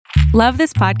Love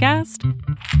this podcast?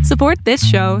 Support this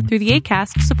show through the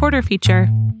Acast supporter feature.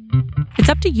 It's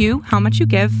up to you how much you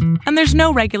give, and there's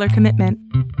no regular commitment.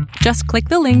 Just click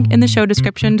the link in the show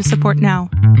description to support now.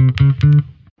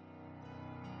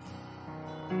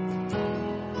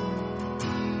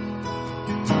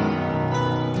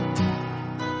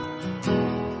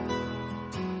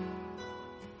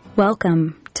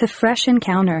 Welcome to Fresh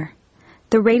Encounter,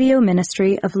 the radio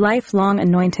ministry of Lifelong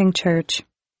Anointing Church.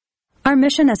 Our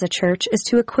mission as a church is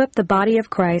to equip the body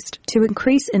of Christ to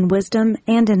increase in wisdom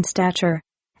and in stature,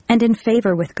 and in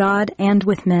favor with God and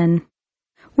with men.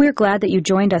 We're glad that you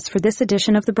joined us for this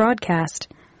edition of the broadcast.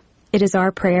 It is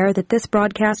our prayer that this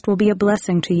broadcast will be a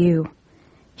blessing to you.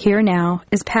 Here now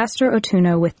is Pastor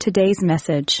Otuno with today's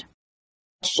message.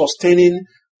 Sustaining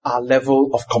our level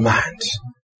of command.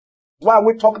 Why are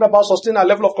we talking about sustaining our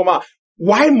level of command?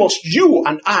 Why must you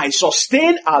and I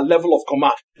sustain our level of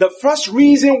command? The first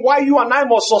reason why you and I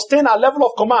must sustain our level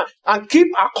of command and keep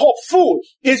our cup full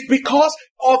is because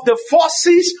of the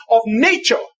forces of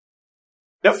nature.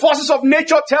 The forces of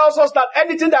nature tells us that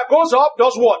anything that goes up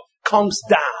does what? Comes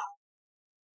down.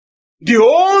 The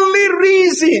only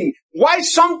reason why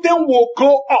something will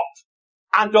go up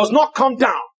and does not come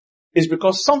down is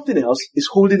because something else is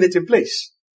holding it in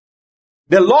place.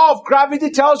 The law of gravity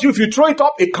tells you if you throw it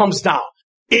up, it comes down.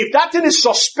 If that thing is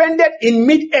suspended in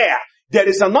mid-air, there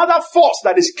is another force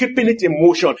that is keeping it in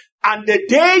motion. And the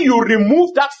day you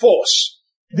remove that force,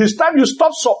 this time you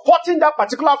stop supporting that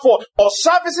particular force or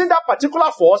servicing that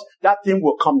particular force, that thing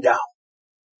will come down.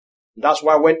 That's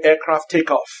why when aircraft take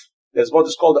off, there's what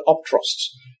is called the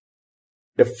upthrust.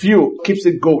 The fuel keeps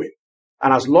it going.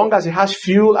 And as long as it has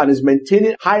fuel and is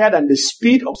maintaining higher than the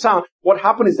speed of sound, what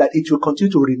happens is that it will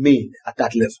continue to remain at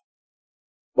that level.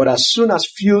 But as soon as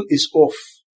fuel is off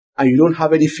and you don't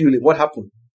have any fuel, what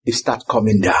happens? It starts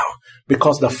coming down.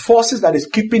 Because the forces that is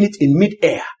keeping it in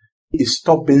mid-air is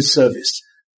stop being serviced.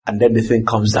 And then the thing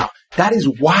comes down. That is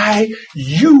why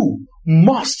you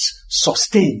must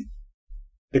sustain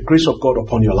the grace of God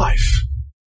upon your life.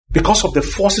 Because of the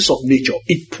forces of nature,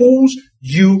 it pulls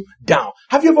you down.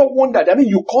 Have you ever wondered?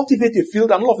 You cultivate a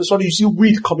field and all of a sudden you see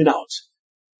weed coming out.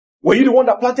 Were you the one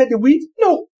that planted the weed?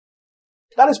 No.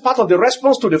 That is part of the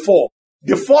response to the fall.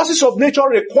 The forces of nature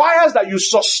requires that you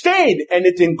sustain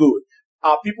anything good.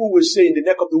 Our people will say in the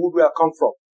neck of the wood where I come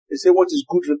from, they say what is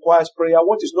good requires prayer.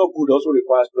 What is not good also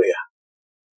requires prayer.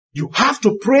 You have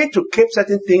to pray to keep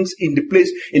certain things in the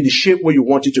place, in the shape where you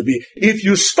want it to be. If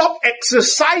you stop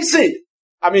exercising,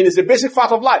 it's a basic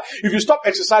fact of life. If you stop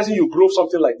exercising, you grow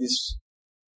something like this.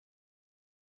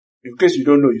 In case you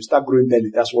don't know, you start growing belly.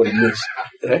 That's what it means.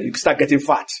 You start getting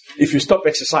fat. If you stop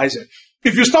exercising.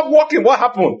 If you stop walking, what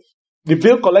happens? The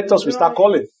bill collectors will start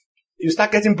calling. You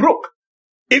start getting broke.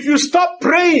 If you stop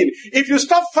praying, if you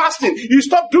stop fasting, you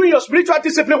stop doing your spiritual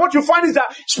discipline, what you find is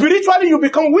that spiritually you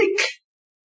become weak.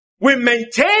 We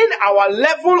maintain our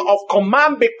level of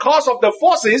command because of the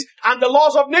forces and the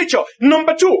laws of nature.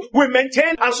 Number two, we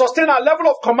maintain and sustain our level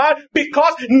of command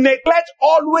because neglect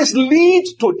always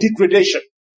leads to degradation.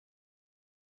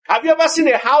 Have you ever seen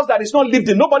a house that is not lived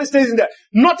in? Nobody stays in there.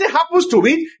 Nothing happens to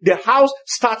it. The house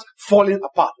starts falling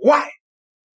apart. Why?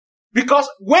 Because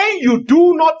when you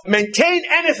do not maintain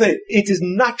anything, it is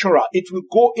natural. It will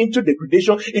go into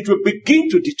degradation. It will begin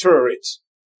to deteriorate.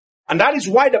 And that is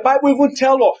why the Bible even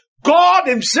tells us, God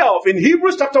himself, in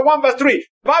Hebrews chapter 1 verse 3,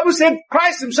 the Bible said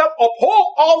Christ himself uphold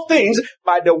all things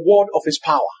by the word of his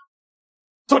power.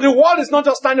 So the word is not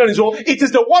just standing on its own, it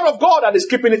is the word of God that is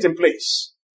keeping it in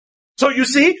place. So you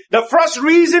see, the first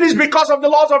reason is because of the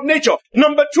laws of nature.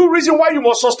 Number two reason why you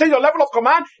must sustain your level of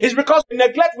command is because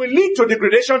neglect will lead to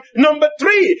degradation. Number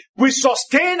three, we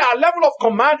sustain our level of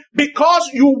command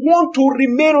because you want to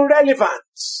remain relevant.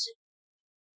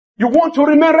 You want to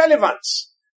remain relevant.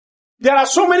 There are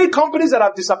so many companies that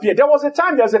have disappeared. There was a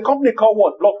time there was a company called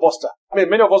what? Blockbuster.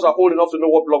 Many of us are old enough to know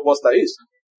what Blockbuster is.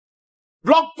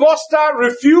 Blockbuster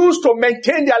refused to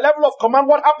maintain their level of command.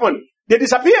 What happened? They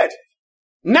disappeared.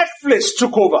 Netflix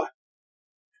took over.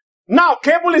 Now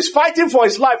cable is fighting for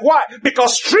its life. Why?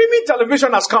 Because streaming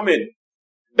television has come in.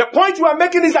 The point we are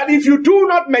making is that if you do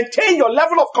not maintain your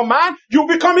level of command, you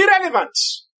become irrelevant.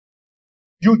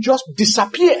 You just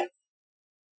disappear.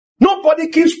 Nobody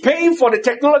keeps paying for the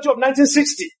technology of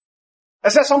 1960. I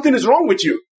said something is wrong with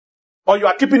you. Or you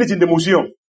are keeping it in the museum.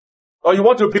 Or you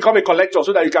want to become a collector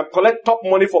so that you can collect top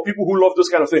money for people who love those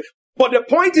kind of things. But the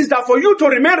point is that for you to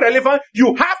remain relevant,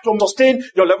 you have to sustain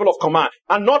your level of command.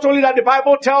 And not only that, the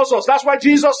Bible tells us, that's why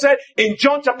Jesus said in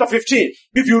John chapter 15,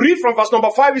 if you read from verse number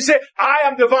 5, he said, I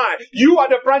am the vine, you are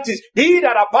the branches. He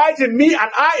that abides in me and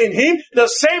I in him, the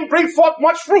same bring forth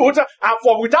much fruit. And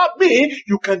for without me,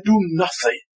 you can do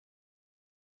nothing.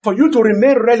 For you to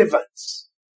remain relevant,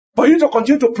 for you to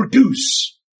continue to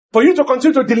produce, for you to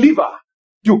continue to deliver,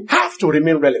 you have to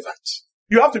remain relevant.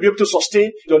 You have to be able to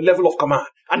sustain your level of command.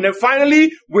 And then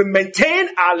finally, we maintain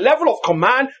our level of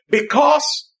command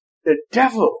because the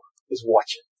devil is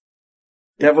watching.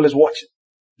 The devil is watching.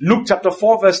 Luke chapter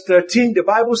 4 verse 13, the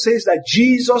Bible says that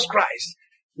Jesus Christ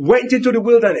went into the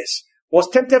wilderness, was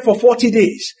tempted for 40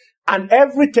 days, and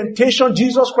every temptation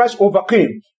Jesus Christ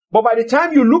overcame. But by the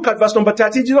time you look at verse number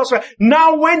 13, Jesus said,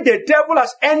 now when the devil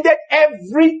has ended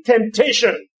every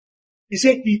temptation, he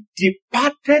said he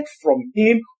departed from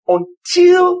him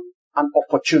until an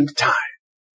opportune time.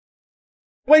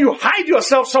 When you hide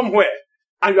yourself somewhere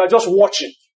and you are just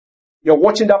watching, you're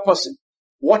watching that person,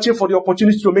 watching for the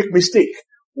opportunity to make mistake,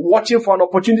 watching for an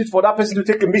opportunity for that person to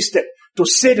take a misstep, to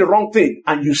say the wrong thing,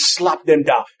 and you slap them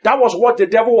down. That was what the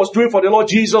devil was doing for the Lord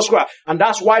Jesus Christ. And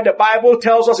that's why the Bible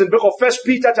tells us in the book of 1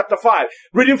 Peter chapter 5,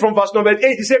 reading from verse number 8,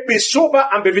 he said, be sober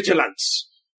and be vigilant.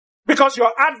 Because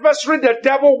your adversary, the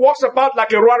devil, walks about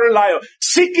like a roaring lion,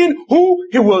 seeking who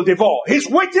he will devour. He's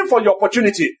waiting for your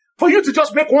opportunity, for you to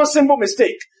just make one simple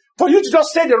mistake, for you to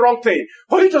just say the wrong thing,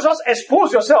 for you to just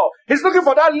expose yourself. He's looking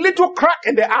for that little crack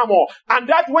in the armor, and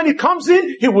that when he comes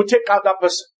in, he will take out that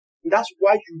person. And that's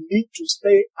why you need to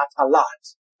stay at alert.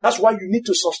 That's why you need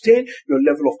to sustain your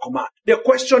level of command. The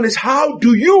question is, how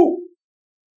do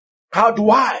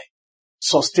I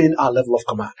sustain our level of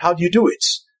command? How do you do it?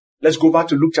 Let's go back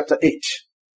to Luke chapter 8.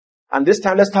 And this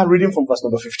time, let's start reading from verse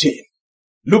number 15.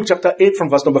 Luke chapter 8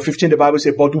 from verse number 15, the Bible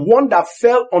says, but one that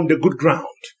fell on the good ground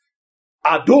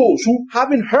are those who,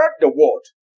 having heard the word,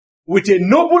 with a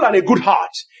noble and a good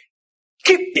heart,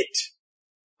 keep it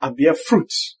and bear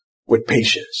fruit with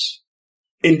patience.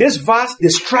 In this verse, the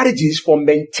strategies for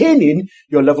maintaining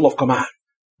your level of command.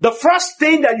 The first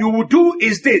thing that you will do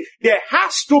is this. There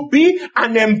has to be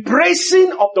an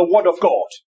embracing of the word of God.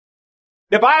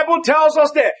 The Bible tells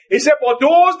us there, it said, for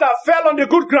those that fell on the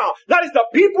good ground, that is the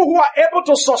people who are able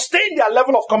to sustain their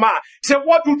level of command. He said,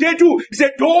 what do they do? He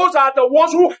said, those are the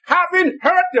ones who, having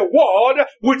heard the word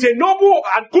with a noble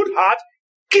and good heart,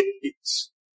 keep it.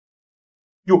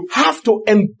 You have to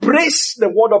embrace the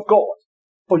word of God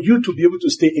for you to be able to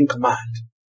stay in command.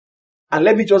 And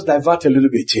let me just divert a little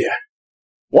bit here.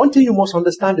 One thing you must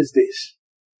understand is this.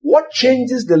 What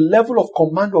changes the level of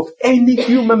command of any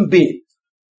human being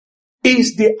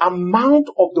is the amount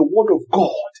of the word of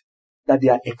God that they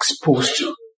are exposed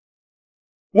to.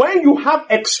 When you have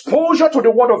exposure to the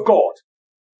word of God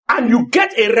and you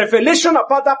get a revelation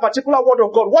about that particular word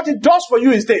of God, what it does for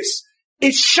you is this.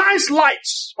 It shines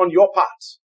lights on your path.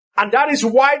 And that is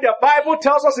why the Bible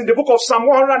tells us in the book of Psalm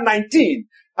 119,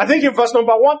 I think in verse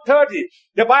number 130,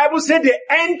 the Bible said the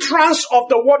entrance of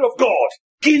the word of God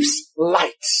gives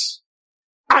lights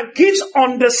and gives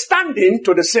understanding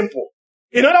to the simple.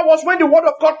 In other words, when the word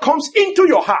of God comes into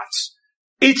your heart,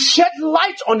 it sheds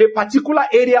light on a particular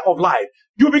area of life.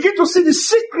 You begin to see the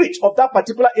secret of that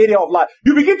particular area of life.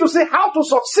 You begin to see how to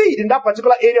succeed in that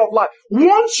particular area of life.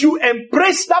 Once you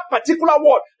embrace that particular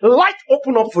word, light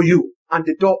opens up for you and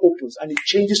the door opens and it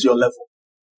changes your level.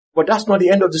 But that's not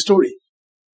the end of the story.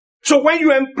 So when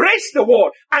you embrace the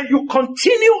word and you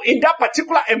continue in that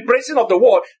particular embracing of the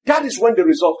word, that is when the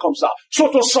result comes out.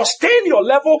 So to sustain your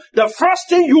level, the first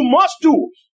thing you must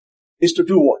do is to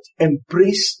do what?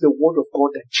 Embrace the word of God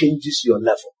that changes your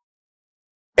level.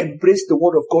 Embrace the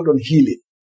word of God on healing.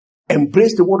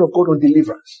 Embrace the word of God on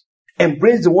deliverance.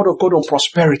 Embrace the word of God on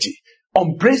prosperity.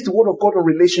 Embrace the word of God on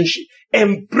relationship.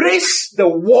 Embrace the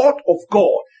word of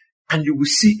God and you will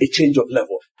see a change of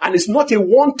level. And it's not a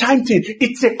one-time thing.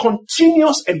 It's a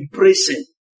continuous embracing.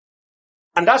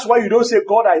 And that's why you don't say,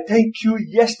 God, I thank you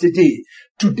yesterday.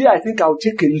 Today I think I'll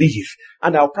take a leave.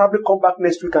 And I'll probably come back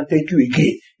next week and thank you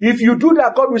again. If you do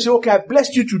that, God will say, okay, I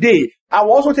blessed you today. I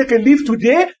will also take a leave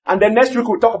today. And then next week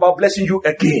we'll talk about blessing you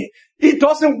again. It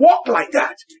doesn't work like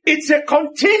that. It's a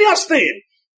continuous thing.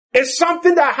 It's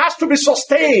something that has to be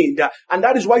sustained. And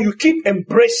that is why you keep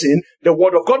embracing the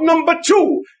word of God. Number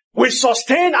 2, we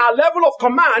sustain our level of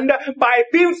command by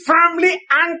being firmly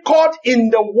anchored in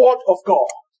the word of God.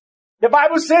 The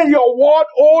Bible says your word,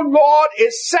 O Lord,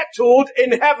 is settled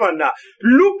in heaven.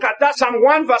 Look at that, Psalm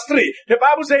 1 verse 3. The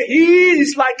Bible says he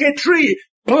is like a tree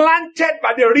planted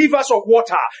by the rivers of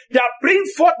water, that bring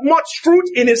forth much fruit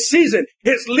in his season.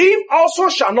 His leaf also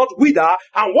shall not wither,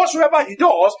 and whatsoever he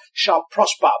does shall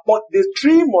prosper. But the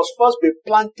tree must first be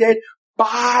planted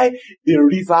by the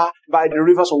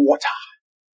rivers of water.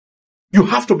 You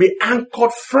have to be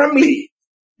anchored firmly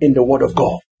in the Word of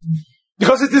God.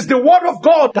 Because it is the Word of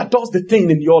God that does the thing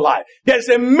in your life. There's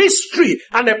a mystery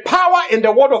and a power in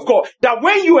the Word of God that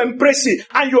when you embrace it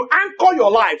and you anchor your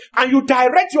life and you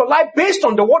direct your life based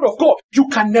on the Word of God, you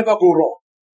can never go wrong.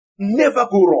 Never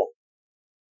go wrong.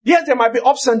 Yes, there might be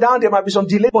ups and downs, there might be some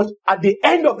delay, but at the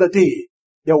end of the day,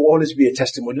 there will always be a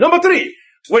testimony. Number 3,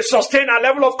 we sustain our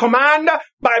level of command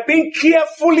by being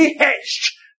carefully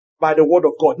hedged by the Word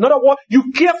of God. In other words,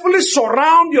 you carefully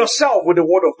surround yourself with the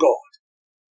Word of God.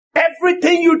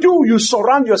 Everything you do, you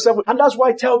surround yourself with. And that's why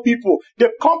I tell people,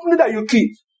 the company that you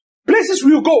keep, places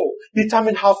where you go,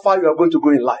 determine how far you are going to go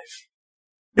in life.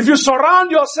 If you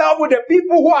surround yourself with the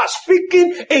people who are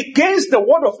speaking against the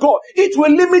Word of God, it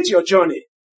will limit your journey.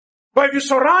 But if you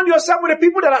surround yourself with the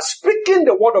people that are speaking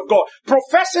the Word of God,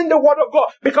 professing the Word of God,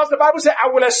 because the Bible says, I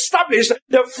will establish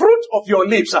the fruit of your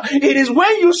lips. It is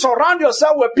when you surround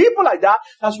yourself with people like that,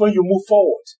 that's when you move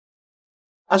forward.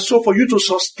 And so for you to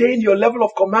sustain your level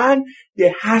of command,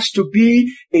 there has to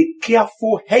be a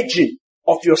careful hedging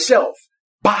of yourself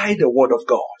by the Word of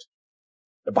God.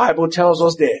 The Bible tells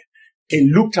us there,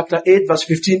 in Luke chapter 8 verse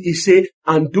 15, it says,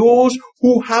 and those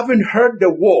who haven't heard the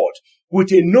word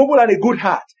with a noble and a good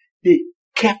heart, they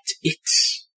kept it.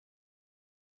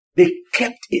 They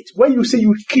kept it. When you say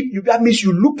you keep, that means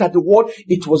you looked at the word,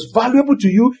 it was valuable to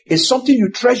you, it's something you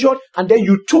treasured, and then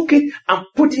you took it and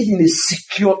put it in a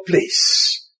secure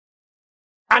place.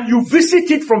 And you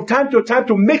visit it from time to time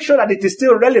to make sure that it is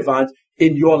still relevant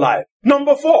in your life.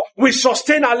 Number 4, we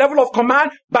sustain our level of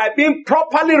command by being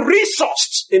properly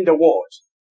resourced in the Word.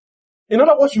 In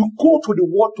other words, you go to the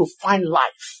Word to find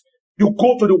life. You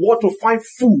go to the Word to find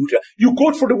food. You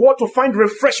go to the Word to find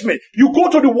refreshment. You go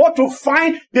to the Word to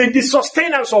find the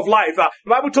sustenance of life. The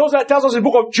Bible tells us in the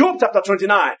book of Job chapter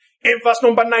 29. In verse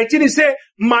number 19, it says,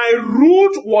 my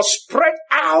root was spread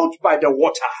out by the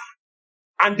water,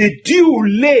 and the dew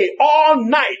lay all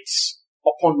night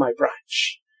upon my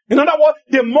branch. In other words,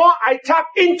 the more I tap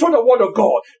into the Word of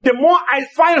God, the more I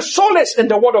find solace in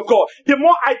the Word of God, the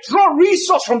more I draw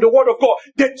resource from the Word of God,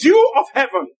 the dew of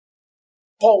heaven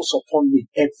falls upon me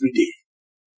every day.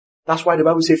 That's why the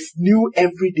Bible says, new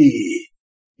every day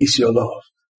is your love.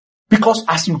 Because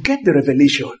as you get the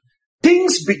revelation,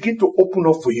 things begin to open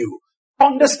up for you.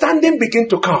 Understanding begin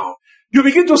to come. You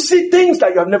begin to see things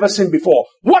that you have never seen before.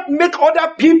 What makes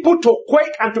other people to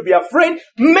quake and to be afraid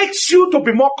makes you to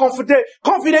be more confident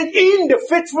in the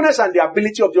faithfulness and the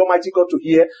ability of the Almighty God to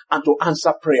hear and to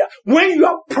answer prayer. When you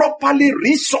are properly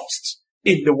resourced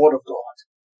in the Word of God.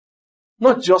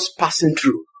 Not just passing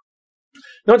through.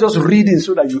 Not just reading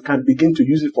so that you can begin to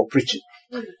use it for preaching.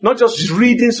 Not just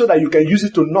reading so that you can use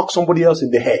it to knock somebody else in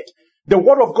the head. The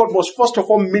Word of God must first of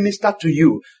all minister to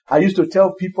you. I used to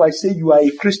tell people, I say you are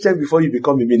a Christian before you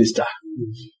become a minister.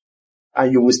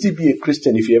 And you will still be a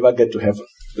Christian if you ever get to heaven.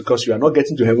 Because you are not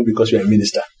getting to heaven because you are a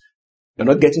minister. You're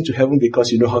not getting to heaven because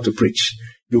you know how to preach.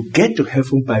 You get to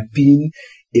heaven by being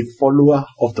a follower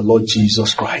of the Lord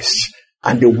Jesus Christ.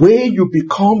 And the way you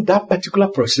become that particular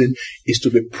person is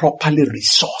to be properly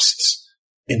resourced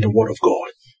in the Word of God.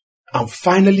 And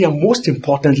finally, and most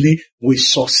importantly, we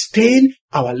sustain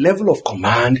our level of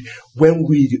command when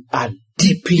we are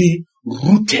deeply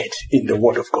rooted in the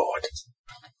Word of God.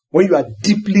 When you are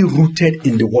deeply rooted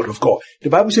in the Word of God. The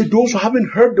Bible says those who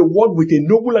haven't heard the Word with a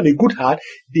noble and a good heart,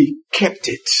 they kept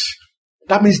it.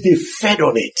 That means they fed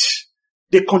on it.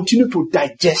 They continue to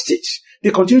digest it. They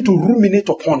continue to ruminate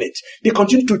upon it. They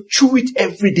continue to chew it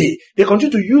every day. They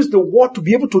continue to use the Word to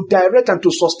be able to direct and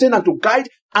to sustain and to guide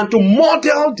and to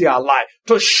model their life,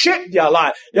 to shape their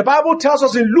life. The Bible tells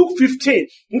us in Luke 15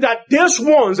 that these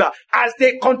ones, as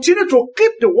they continue to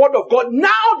keep the Word of God, now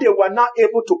they were not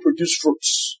able to produce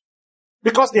fruits.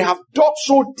 Because they have dug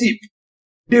so deep.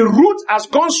 The root has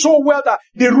gone so well that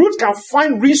the root can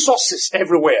find resources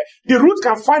everywhere. The root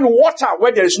can find water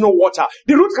where there is no water.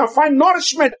 The root can find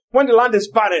nourishment when the land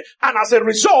is barren. And as a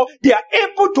result, they are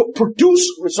able to produce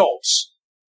results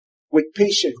with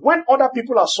patience. When other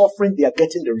people are suffering, they are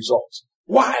getting the results.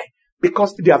 Why?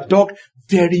 Because they have dug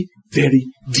very, very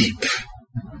deep.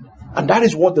 And that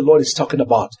is what the Lord is talking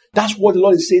about. That's what the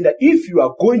Lord is saying, that if you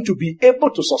are going to be able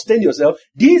to sustain yourself,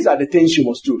 these are the things you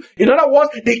must do. In other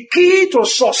words, the key to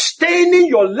sustaining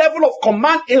your level of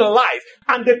command in life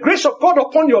and the grace of God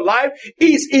upon your life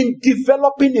is in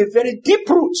developing a very deep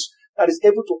root that is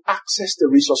able to access the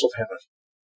resource of heaven.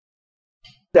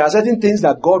 There are certain things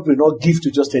that God will not give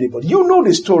to just anybody. You know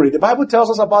the story. The Bible tells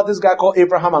us about this guy called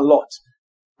Abraham and Lot.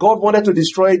 God wanted to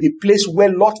destroy the place where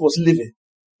Lot was living.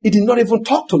 He did not even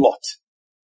talk to Lot.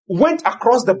 Went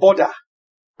across the border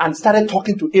and started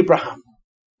talking to Abraham.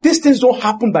 These things don't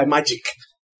happen by magic.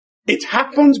 It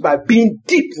happens by being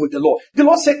deep with the Lord. The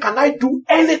Lord said, can I do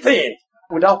anything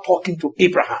without talking to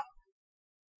Abraham?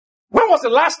 When was the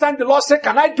last time the Lord said,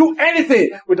 can I do anything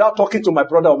without talking to my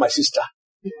brother or my sister?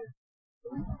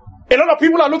 A lot of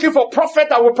people are looking for a prophet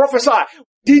that will prophesy.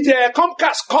 Did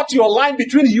Comcast cut your line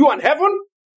between you and heaven?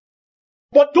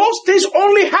 But those things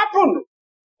only happen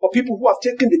for people who have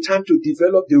taken the time to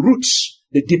develop the roots,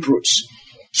 the deep roots.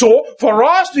 So, for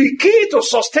us, the key to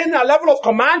sustain a level of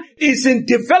command is in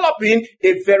developing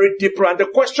a very deep root. And the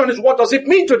question is, what does it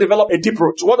mean to develop a deep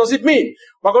root? What does it mean?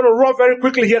 We're going to run very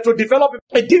quickly here. To develop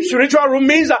a deep spiritual root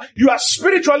means that you are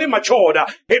spiritually matured.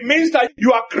 It means that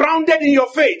you are grounded in your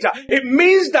faith. It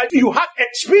means that you have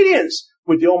experience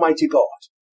with the Almighty God.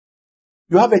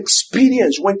 You have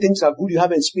experience when things are good. You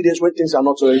have experience when things are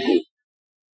not so good.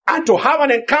 And to have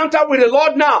an encounter with the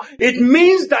Lord now, it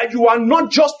means that you are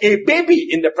not just a baby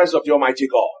in the presence of the Almighty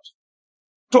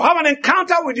God. To have an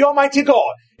encounter with the Almighty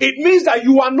God, it means that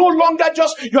you are no longer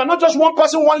you are not just one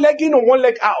person, one leg in or one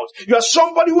leg out. You are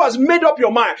somebody who has made up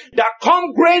your mind that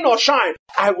come rain or shine,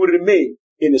 I will remain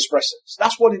in His presence.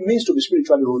 That's what it means to be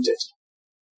spiritually rooted.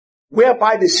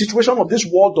 Whereby the situation of this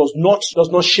world does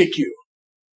not shake you.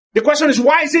 The question is,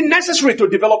 why is it necessary to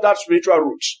develop that spiritual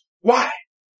root? Why?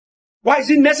 Why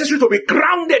is it necessary to be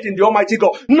grounded in the Almighty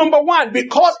God? Number one,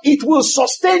 because it will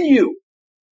sustain you.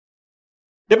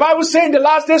 The Bible says in the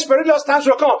last days, perilous times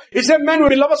will come. It said men will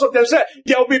be lovers of themselves.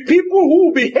 There will be people who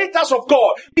will be haters of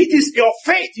God. It is your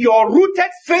faith, your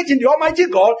rooted faith in the Almighty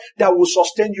God that will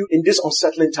sustain you in these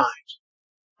unsettling times.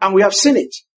 And we have seen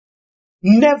it.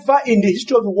 Never in the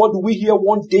history of the world do we hear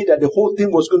one day that the whole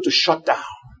thing was going to shut down.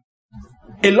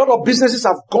 A lot of businesses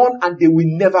have gone and they will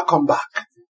never come back.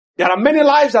 There are many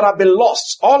lives that have been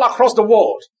lost all across the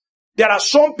world. There are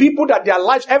some people that their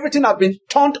lives, everything has been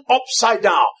turned upside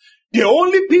down. The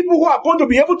only people who are going to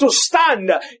be able to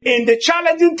stand in the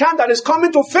challenging time that is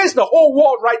coming to face the whole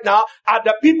world right now are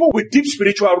the people with deep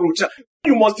spiritual roots.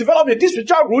 You must develop a deep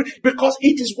spiritual root because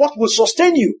it is what will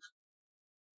sustain you.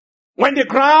 When the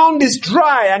ground is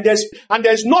dry and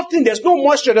there's nothing, there's no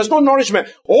moisture, there's no nourishment,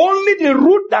 only the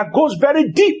root that goes very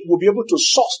deep will be able to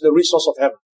source the resource of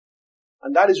heaven.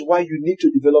 And that is why you need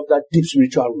to develop that deep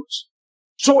spiritual roots,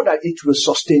 so that it will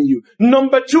sustain you.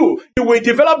 Number two, you will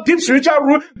develop deep spiritual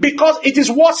root because it is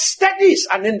what steadies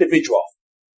an individual.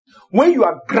 When you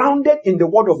are grounded in the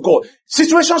Word of God,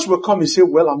 situations will come and say,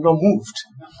 well, I'm not moved.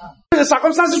 The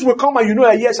circumstances will come and you know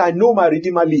that, yes, I know my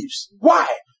Redeemer lives. Why?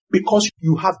 Because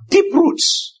you have deep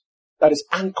roots that is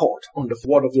anchored on the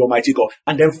Word of the Almighty God.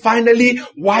 And then finally,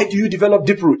 why do you develop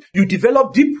deep root? You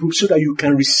develop deep root so that you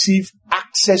can receive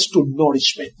access to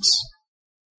nourishment.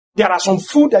 There are some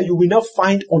food that you will not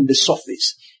find on the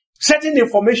surface. Certain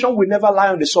information will never lie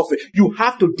on the surface. You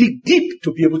have to dig deep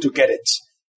to be able to get it.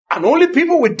 And only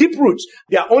people with deep roots,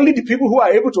 they are only the people who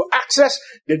are able to access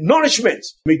the nourishment,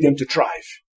 make them to thrive.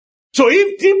 So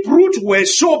if deep roots were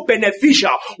so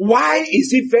beneficial, why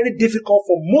is it very difficult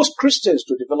for most Christians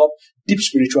to develop deep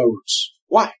spiritual roots?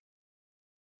 Why?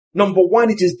 Number one,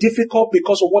 it is difficult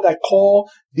because of what I call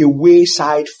the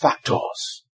wayside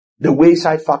factors. The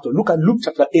wayside factor. Look at Luke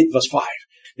chapter 8 verse 5.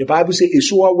 The Bible says a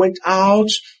sower went out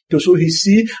to sow his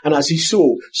seed, and as he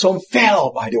sowed, some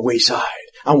fell by the wayside.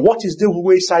 And what is the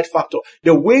wayside factor?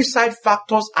 The wayside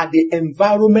factors are the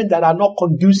environment that are not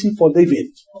conducive for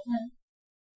living.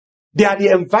 They are the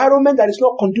environment that is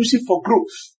not conducive for growth.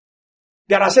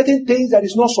 There are certain things that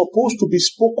is not supposed to be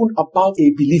spoken about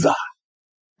a believer.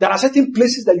 There are certain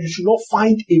places that you should not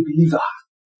find a believer.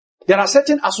 There are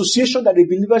certain associations that a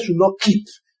believer should not keep.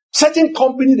 Certain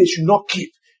company they should not keep.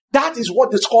 That is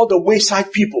what is called the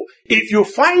wayside people. If you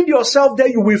find yourself there,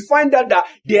 you will find that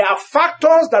there are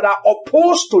factors that are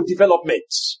opposed to development.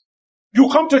 You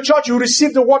come to church, you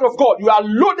receive the Word of God. You are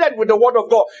loaded with the Word of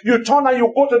God. You turn and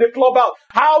you go to the clubhouse.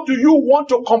 How do you want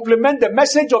to complement the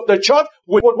message of the church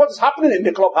with what is happening in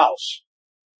the clubhouse?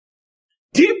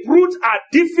 Deep roots are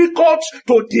difficult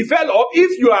to develop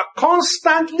if you are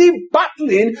constantly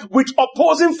battling with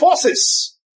opposing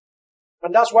forces.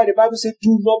 And that's why the Bible says,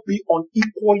 do not be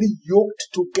unequally yoked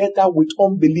together with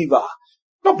unbeliever.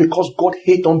 Not because God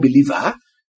hates unbeliever,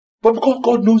 but because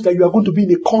God knows that you are going to be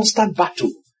in a constant battle.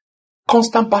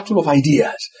 Constant battle of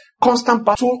ideas. Constant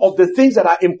battle of the things that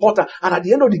are important. And at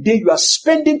the end of the day, you are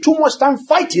spending too much time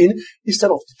fighting instead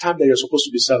of the time that you're supposed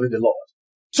to be serving the Lord.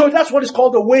 So that's what is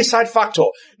called the wayside factor.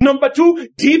 Number 2,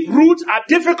 deep roots are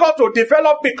difficult to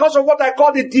develop because of what I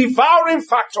call the devouring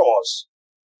factors.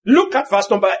 Look at verse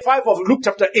number 5 of Luke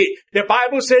chapter 8. The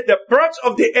Bible said the birds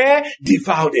of the air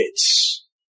devoured it.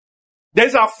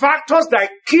 These are factors that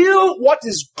kill what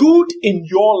is good in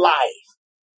your life.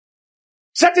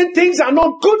 Certain things are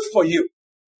not good for you.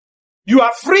 You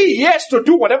are free, yes, to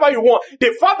do whatever you want.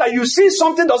 The fact that you see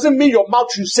something doesn't mean your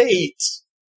mouth should say it.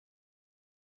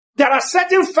 There are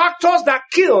certain factors that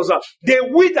kills. They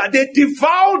wither. They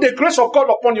devour the grace of God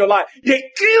upon your life. They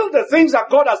kill the things that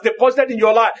God has deposited in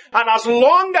your life. And as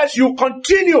long as you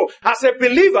continue as a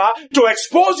believer to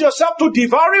expose yourself to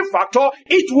devouring factor,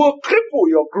 it will cripple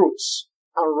your growth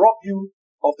and rob you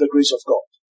of the grace of God.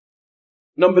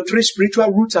 Number 3,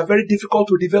 spiritual roots are very difficult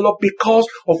to develop because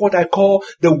of what I call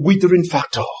the withering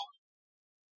factor.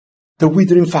 The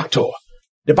withering factor.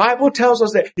 The Bible tells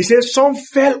us that it says some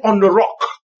fell on the rock.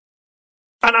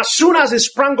 And as soon as it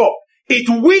sprang up, it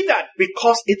withered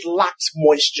because it lacked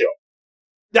moisture.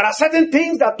 There are certain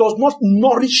things that does not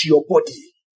nourish your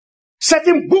body.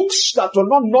 Certain books that will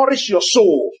not nourish your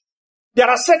soul. There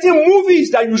are certain movies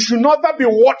that you should never be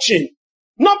watching.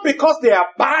 Not because they are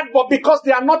bad, but because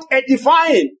they are not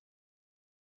edifying.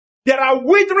 There are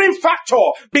withering factors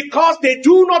because they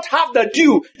do not have the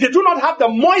dew. They do not have the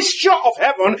moisture of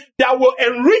heaven that will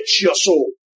enrich your soul.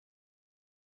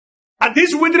 And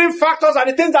these withering factors are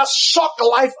the things that suck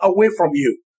life away from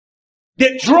you.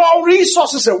 They draw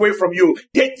resources away from you.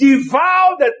 They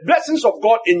devour the blessings of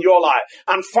God in your life.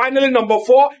 And finally, number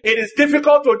 4, it is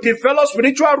difficult to develop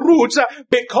spiritual roots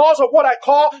because of what I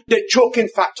call the choking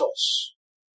factors.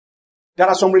 There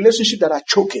are some relationships that are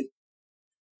choking.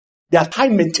 They are high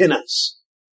maintenance.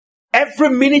 Every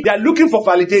minute they are looking for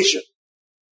validation.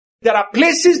 There are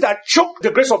places that choke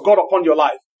the grace of God upon your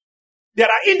life. There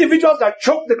are individuals that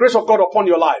choke the grace of God upon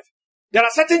your life. There are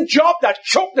certain jobs that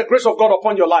choke the grace of God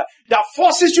upon your life, that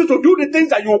forces you to do the things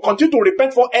that you will continue to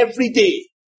repent for every day.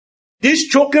 These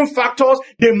choking factors,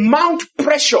 they mount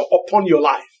pressure upon your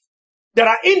life. There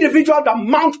are individuals that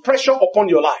mount pressure upon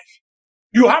your life.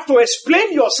 You have to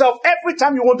explain yourself every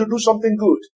time you want to do something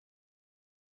good.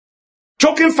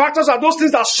 Choking factors are those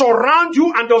things that surround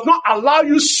you and does not allow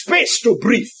you space to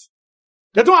breathe.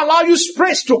 They don't allow you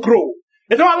space to grow.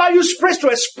 They don't allow you space to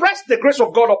express the grace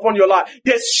of God upon your life.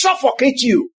 They suffocate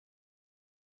you.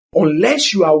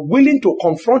 Unless you are willing to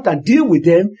confront and deal with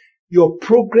them, your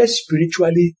progress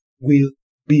spiritually will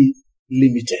be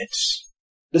limited.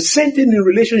 The same thing in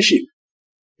relationship.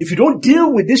 If you don't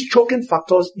deal with these choking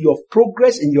factors, your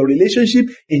progress in your relationship,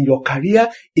 in your career,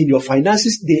 in your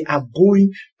finances, they are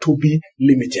going to be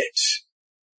limited.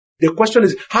 The question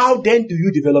is, how then do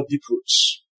you develop deep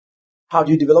roots? How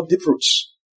do you develop deep roots?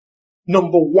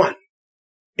 Number 1,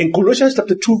 in Colossians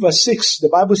chapter 2 verse 6, the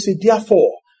Bible says,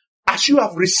 therefore, as you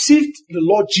have received the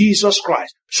Lord Jesus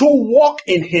Christ, so walk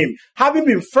in him, having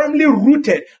been firmly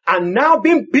rooted and now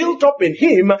being built up in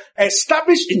him,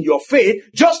 established in your faith,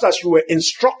 just as you were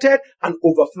instructed and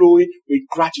overflowing with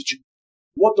gratitude.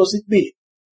 What does it mean?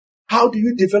 How do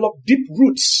you develop deep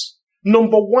roots?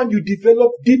 Number 1, you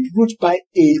develop deep roots by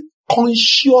a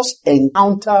conscious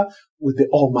encounter with the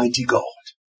Almighty God.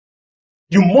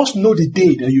 You must know the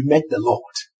day that you met the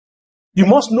Lord. You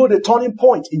must know the turning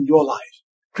point in your life.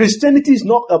 Christianity is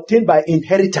not obtained by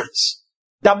inheritance.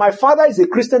 That my father is a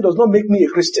Christian does not make me a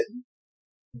Christian.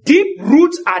 Deep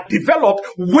roots are developed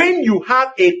when you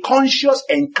have a conscious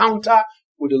encounter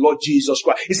with the Lord Jesus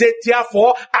Christ. He said,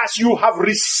 therefore, as you have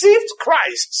received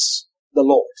Christ, the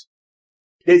Lord.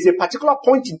 There is a particular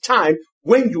point in time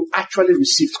when you actually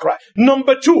received Christ.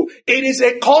 Number 2, it is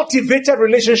a cultivated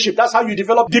relationship. That's how you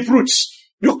develop deep roots.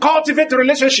 You cultivate the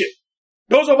relationship.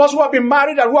 Those of us who have been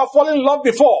married and who have fallen in love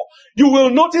before, you will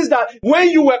notice that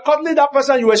when you were cuddling that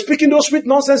person, you were speaking those sweet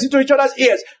nonsense into each other's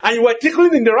ears, and you were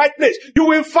tickling in the right place. You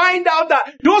will find out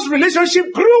that those relationships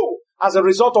grew as a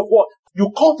result of what?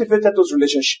 You cultivated those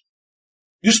relationships.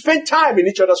 You spent time in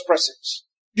each other's presence.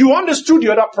 You understood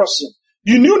the other person.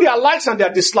 You knew their likes and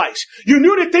their dislikes. You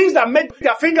knew the things that made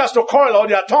their fingers to curl or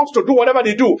their tongues to do whatever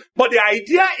they do. But the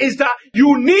idea is that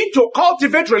you need to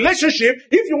cultivate relationship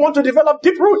if you want to develop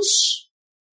deep roots.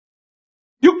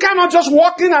 You cannot just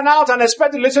walk in and out and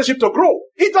expect the relationship to grow.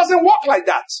 It doesn't work like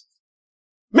that.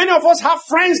 Many of us have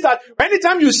friends that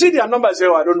anytime you see their number, you say,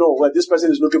 oh, I don't know where this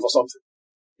person is looking for something.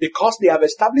 Because they have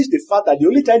established the fact that the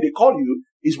only time they call you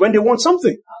is when they want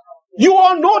something. You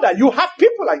all know that. You have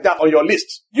people like that on your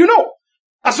list. You know.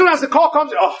 As soon as the call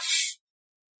comes, oh,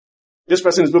 this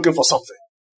person is looking for something.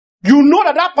 You know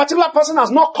that that particular person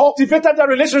has not cultivated their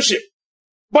relationship.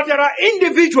 But there are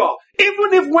individuals,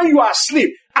 even if when you are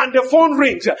asleep and the phone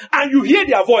rings and you hear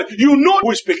their voice, you know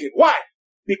who is speaking. Why?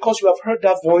 Because you have heard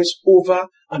that voice over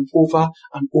and over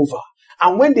and over.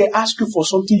 And when they ask you for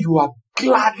something, you are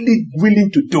gladly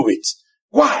willing to do it.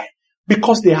 Why?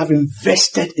 Because they have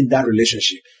invested in that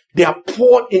relationship. They are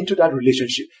poured into that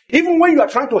relationship. Even when you are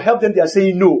trying to help them, they are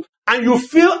saying no. And you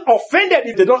feel offended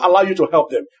if they don't allow you to help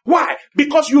them. Why?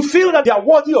 Because you feel that they are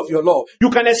worthy of your love. You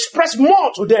can express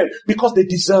more to them because they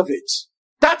deserve it.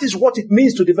 That is what it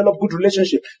means to develop good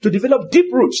relationship. To develop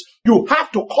deep roots, you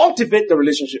have to cultivate the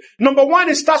relationship. Number one,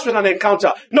 it starts with an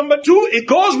encounter. Number two, it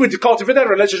goes with the cultivated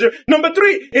relationship. Number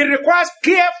three, it requires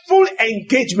careful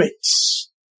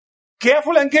engagements.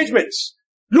 Careful engagements.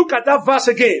 Look at that verse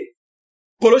again.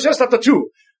 Colossians chapter 2,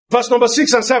 verse number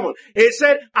 6 and 7. It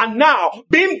said, and now,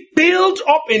 being built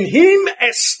up in him,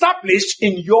 established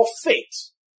in your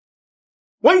faith.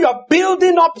 When you are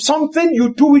building up something,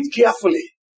 you do it carefully.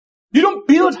 You don't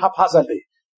build haphazardly.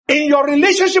 In your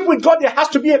relationship with God, there has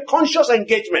to be a conscious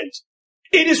engagement.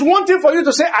 It is one thing for you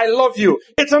to say, I love you.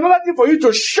 It's another thing for you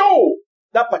to show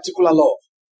that particular love.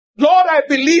 Lord, I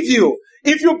believe you.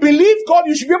 If you believe God,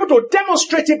 you should be able to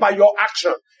demonstrate it by your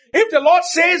action. If the Lord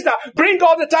says that, bring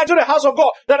all the tithe to the house of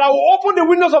God, that I will open the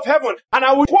windows of heaven and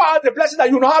I will pour out the blessing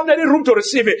that you don't have any room to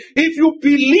receive it. If you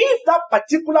believe that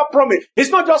particular promise, it's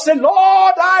not just say,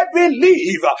 Lord, I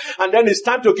believe. And then it's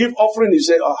time to give offering. You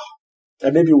say,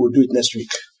 and maybe we'll do it next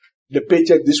week. The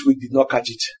paycheck this week did not catch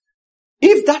it.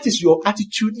 If that is your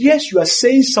attitude, yes, you are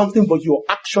saying something, but your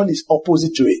action is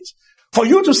opposite to it. For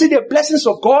you to see the blessings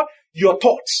of God, your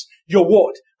thoughts, your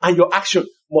word, and your action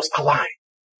must align.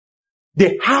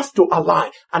 They have to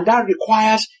align, and that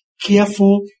requires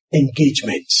careful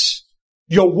engagements.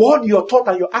 Your word, your thought,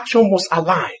 and your action must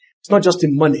align. It's not just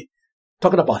in money.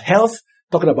 Talking about health,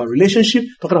 talking about relationship,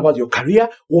 talking about your career,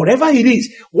 whatever it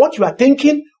is, what you are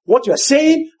thinking, what you are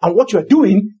saying, and what you are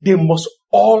doing, they must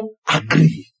all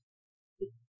agree.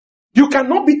 You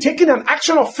cannot be taking an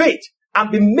action of faith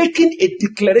and be making a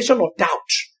declaration of doubt.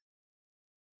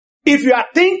 If you are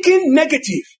thinking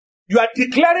negative, you are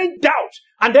declaring doubt,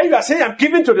 and then you are saying, I'm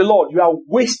giving to the Lord, you are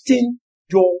wasting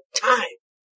your time.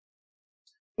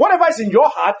 Whatever is in your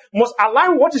heart must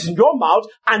align with what is in your mouth,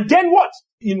 and then what?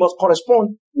 It must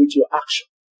correspond with your action.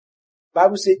 The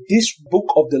Bible says this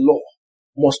book of the law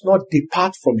must not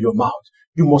depart from your mouth.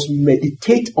 You must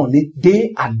meditate on it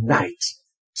day and night,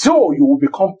 so you will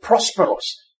become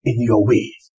prosperous in your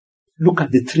ways. Look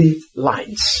at the 3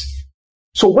 lines.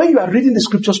 So when you are reading the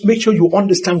scriptures, make sure you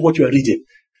understand what you are reading.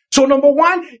 So number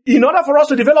one, in order for us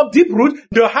to develop deep root,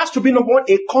 there has to be, number one,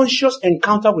 a conscious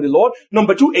encounter with the Lord.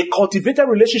 Number two, a cultivated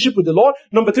relationship with the Lord.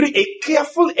 Number three, a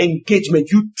careful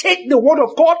engagement. You take the word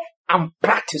of God and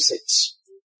practice it.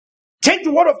 Take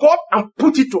the word of God and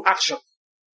put it to action.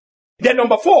 Then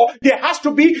number four, there has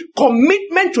to be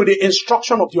commitment to the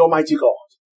instruction of the Almighty God.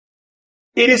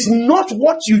 It is not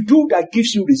what you do that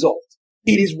gives you results.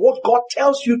 It is what God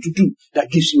tells you to do that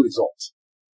gives you results.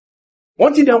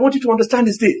 One thing that I want you to understand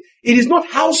is this. It is not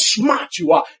how smart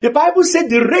you are. The Bible said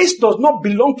the race does not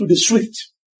belong to the swift,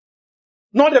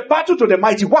 nor the battle to the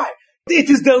mighty. Why?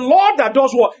 It is the Lord that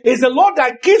does what? It is the Lord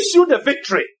that gives you the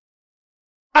victory.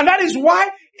 And that is why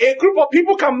a group of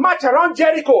people can march around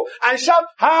Jericho and shout,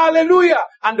 hallelujah,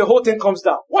 and the whole thing comes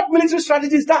down. What military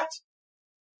strategy is that?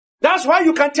 That's why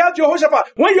you can tell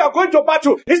Jehoshaphat, when you are going to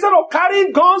battle, instead of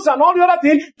carrying guns and all the other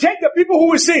things, take the people who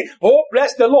will sing, oh,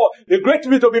 bless the Lord, the great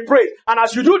to be praised. And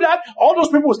as you do that, all those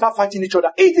people will start fighting each other.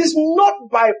 It is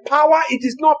not by power, it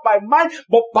is not by might,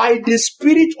 but by the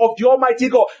Spirit of the Almighty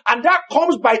God. And that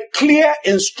comes by clear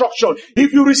instruction.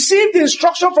 If you receive the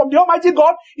instruction from the Almighty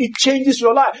God, it changes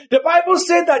your life. The Bible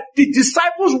said that the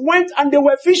disciples went and they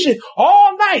were fishing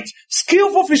all night,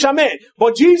 skillful fishermen.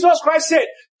 But Jesus Christ said,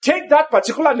 take that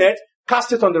particular net,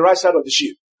 cast it on the right side of the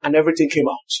ship, and everything came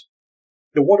out.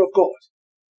 The word of God.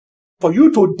 For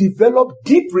you to develop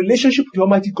deep relationship with the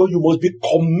Almighty God, you must be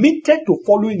committed to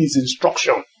following His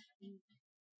instruction.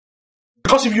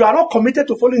 Because if you are not committed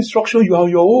to following instruction, you are on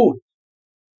your own.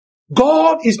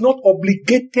 God is not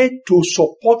obligated to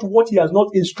support what He has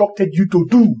not instructed you to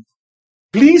do.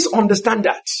 Please understand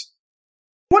that.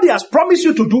 What He has promised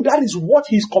you to do, that is what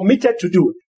He is committed to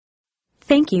do.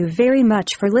 Thank you very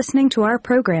much for listening to our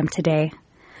program today.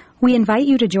 We invite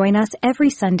you to join us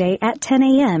every Sunday at 10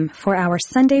 a.m. for our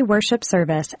Sunday worship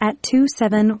service at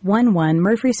 2711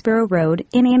 Murfreesboro Road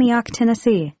in Antioch,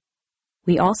 Tennessee.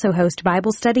 We also host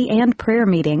Bible study and prayer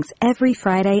meetings every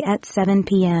Friday at 7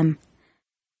 p.m.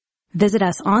 Visit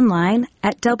us online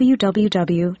at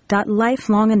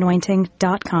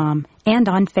www.lifelonganointing.com and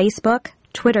on Facebook,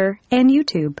 Twitter, and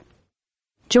YouTube.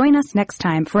 Join us next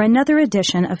time for another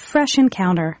edition of Fresh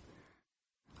Encounter.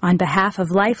 On behalf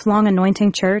of Lifelong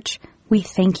Anointing Church, we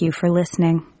thank you for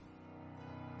listening.